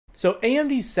So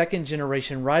AMD's second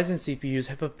generation Ryzen CPUs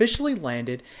have officially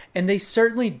landed, and they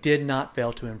certainly did not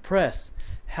fail to impress.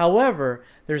 However,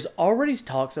 there's already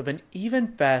talks of an even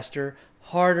faster,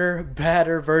 harder,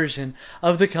 badder version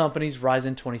of the company's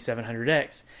Ryzen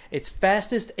 2700X, its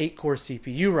fastest 8-core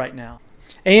CPU right now.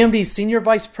 AMD's Senior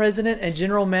Vice President and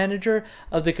General Manager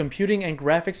of the Computing and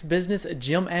Graphics business,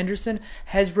 Jim Anderson,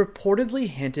 has reportedly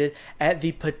hinted at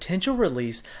the potential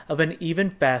release of an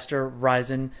even faster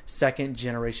Ryzen 2nd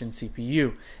generation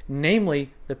CPU,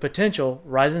 namely the potential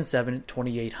Ryzen 7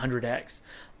 2800X,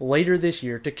 later this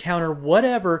year to counter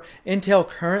whatever Intel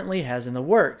currently has in the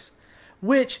works,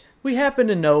 which we happen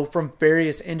to know from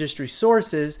various industry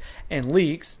sources and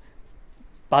leaks,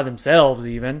 by themselves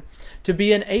even, to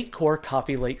be an 8-core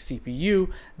Coffee Lake CPU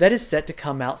that is set to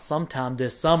come out sometime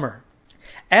this summer.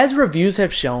 As reviews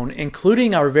have shown,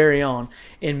 including our very own,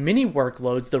 in many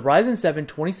workloads, the Ryzen 7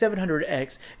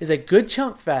 2700X is a good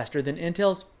chunk faster than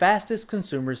Intel's fastest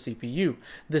consumer CPU,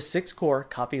 the 6-core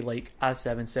Coffee Lake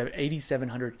i7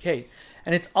 8700K,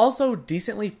 and it's also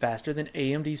decently faster than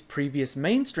AMD's previous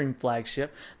mainstream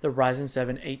flagship, the Ryzen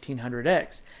 7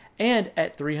 1800X. And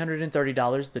at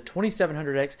 $330, the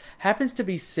 2700X happens to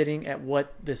be sitting at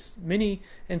what many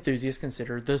enthusiasts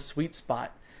consider the sweet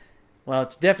spot. Well,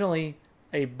 it's definitely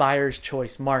a buyer's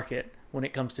choice market when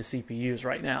it comes to CPUs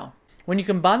right now. When you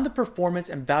combine the performance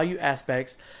and value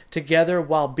aspects together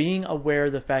while being aware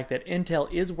of the fact that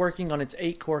Intel is working on its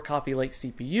 8-core Coffee Lake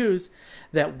CPUs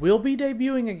that will be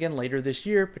debuting again later this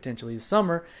year, potentially this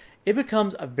summer, it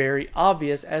becomes very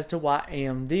obvious as to why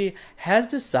AMD has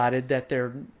decided that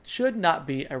there should not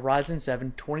be a Ryzen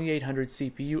 7 2800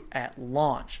 CPU at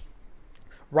launch.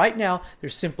 Right now,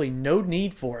 there's simply no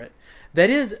need for it. That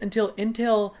is, until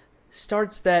Intel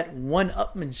starts that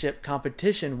one-upmanship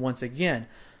competition once again.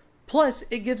 Plus,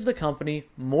 it gives the company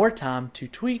more time to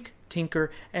tweak,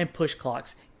 tinker, and push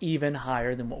clocks even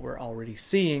higher than what we're already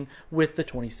seeing with the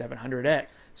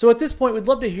 2700X. So at this point, we'd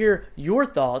love to hear your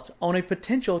thoughts on a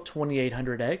potential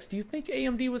 2800X. Do you think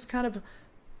AMD was kind of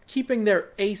keeping their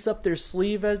ace up their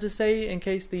sleeve, as to say, in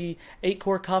case the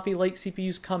 8-core Coffee Lake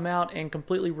CPUs come out and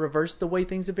completely reverse the way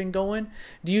things have been going?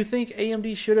 Do you think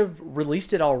AMD should have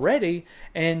released it already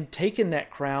and taken that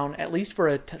crown, at least for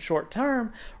a short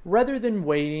term, rather than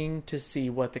waiting to see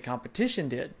what the competition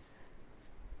did?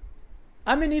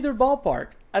 I'm in either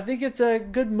ballpark. I think it's a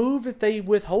good move if they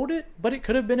withhold it, but it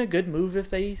could have been a good move if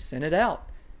they sent it out.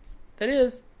 That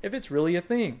is, if it's really a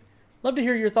thing. Love to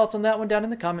hear your thoughts on that one down in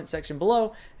the comment section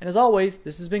below. And as always,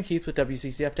 this has been Keith with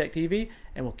WCCF Tech TV,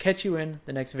 and we'll catch you in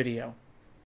the next video.